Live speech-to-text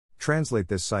Translate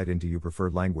this site into your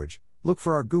preferred language. Look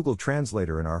for our Google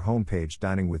Translator in our homepage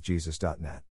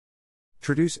diningwithjesus.net.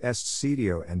 Traduce este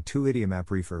sitio en tu idioma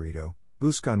preferido.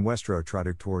 Busca nuestro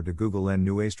traductor de Google en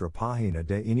nuestra página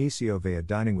de inicio via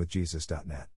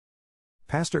diningwithjesus.net.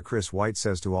 Pastor Chris White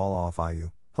says to all of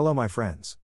you, hello my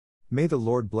friends. May the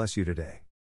Lord bless you today.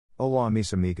 Hola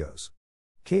mis amigos.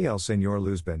 Que el Señor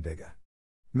los bendiga.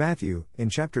 Matthew,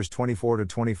 in chapters 24 to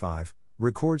 25,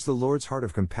 records the Lord's heart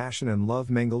of compassion and love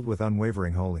mingled with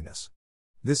unwavering holiness.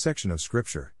 This section of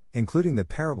Scripture, including the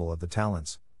parable of the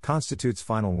talents, constitutes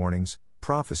final warnings,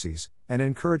 prophecies, and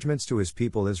encouragements to his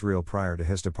people Israel prior to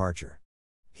his departure.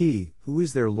 He, who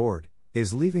is their Lord,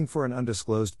 is leaving for an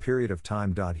undisclosed period of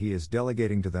time. He is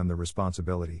delegating to them the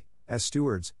responsibility, as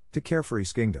stewards, to care for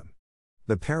his kingdom.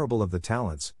 The parable of the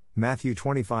talents, Matthew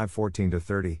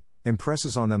 25:14-30,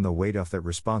 impresses on them the weight of that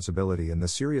responsibility and the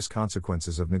serious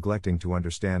consequences of neglecting to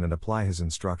understand and apply his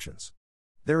instructions.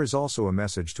 There is also a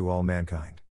message to all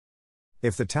mankind.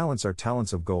 If the talents are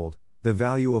talents of gold, the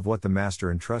value of what the master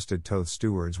entrusted to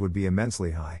stewards would be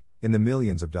immensely high, in the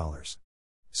millions of dollars.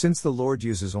 Since the Lord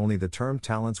uses only the term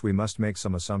talents, we must make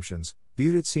some assumptions.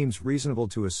 It seems reasonable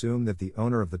to assume that the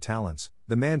owner of the talents,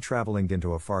 the man traveling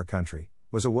into a far country,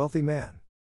 was a wealthy man.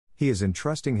 He is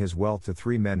entrusting his wealth to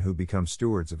 3 men who become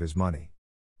stewards of his money.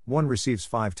 One receives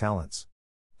 5 talents.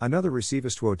 Another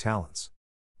receives 2 talents.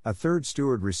 A third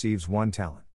steward receives 1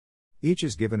 talent. Each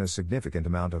is given a significant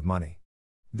amount of money.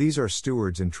 These are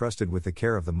stewards entrusted with the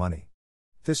care of the money.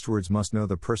 The stewards must know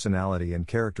the personality and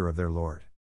character of their Lord.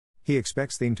 He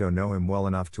expects them to know him well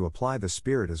enough to apply the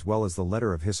spirit as well as the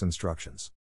letter of his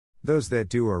instructions. Those that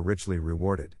do are richly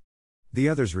rewarded. The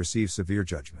others receive severe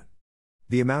judgment.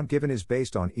 The amount given is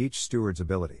based on each steward's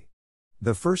ability.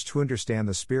 The first to understand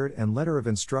the spirit and letter of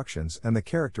instructions and the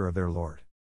character of their Lord.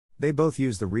 They both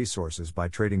use the resources by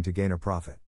trading to gain a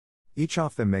profit. Each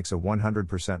of them makes a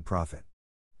 100% profit.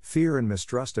 Fear and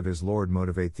mistrust of his Lord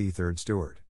motivate the third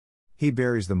steward. He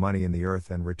buries the money in the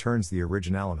earth and returns the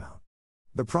original amount.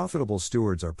 The profitable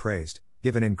stewards are praised,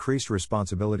 given increased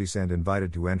responsibilities and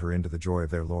invited to enter into the joy of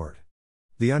their Lord.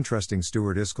 The untrusting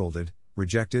steward is scolded,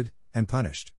 rejected, and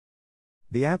punished.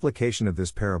 The application of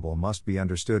this parable must be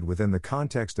understood within the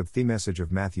context of the message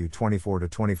of Matthew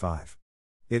 24-25.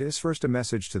 It is first a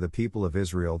message to the people of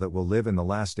Israel that will live in the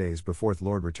last days before the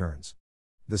Lord returns.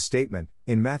 The statement,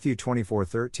 in Matthew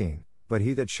 24:13, but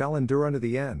he that shall endure unto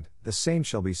the end, the same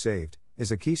shall be saved, is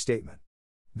a key statement.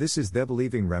 This is the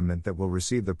believing remnant that will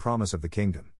receive the promise of the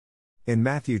kingdom. In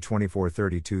Matthew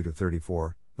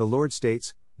 24:32-34, the Lord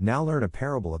states, now learn a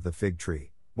parable of the fig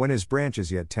tree, when his branch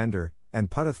is yet tender, and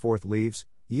putteth forth leaves,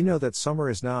 ye know that summer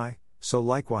is nigh, so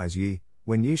likewise ye,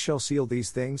 when ye shall see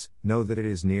these things, know that it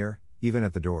is near, even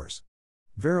at the doors.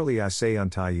 Verily I say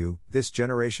unto you, this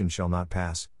generation shall not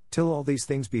pass, till all these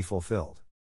things be fulfilled.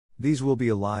 These will be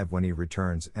alive when he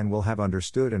returns and will have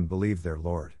understood and believed their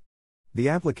Lord. The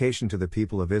application to the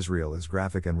people of Israel is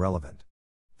graphic and relevant.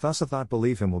 Thus a thought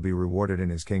believe him will be rewarded in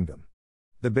his kingdom.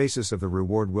 The basis of the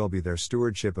reward will be their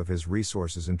stewardship of his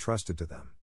resources entrusted to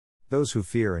them. Those who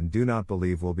fear and do not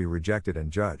believe will be rejected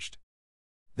and judged.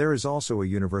 There is also a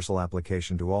universal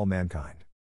application to all mankind.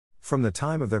 From the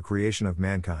time of the creation of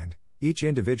mankind, each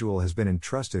individual has been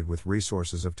entrusted with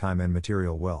resources of time and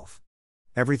material wealth.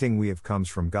 Everything we have comes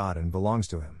from God and belongs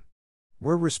to him.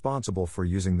 We're responsible for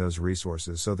using those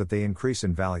resources so that they increase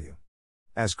in value.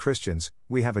 As Christians,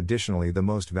 we have additionally the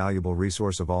most valuable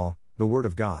resource of all, the Word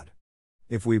of God.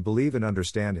 If we believe and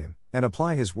understand him, and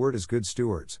apply his word as good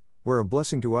stewards, we're a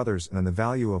blessing to others and the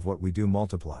value of what we do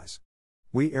multiplies.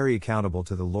 We are accountable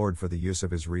to the Lord for the use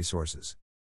of his resources.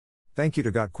 Thank you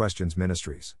to Got Questions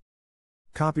Ministries.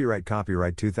 Copyright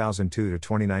 2002 to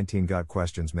 2019 Got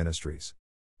Questions Ministries.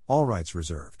 All rights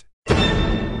reserved.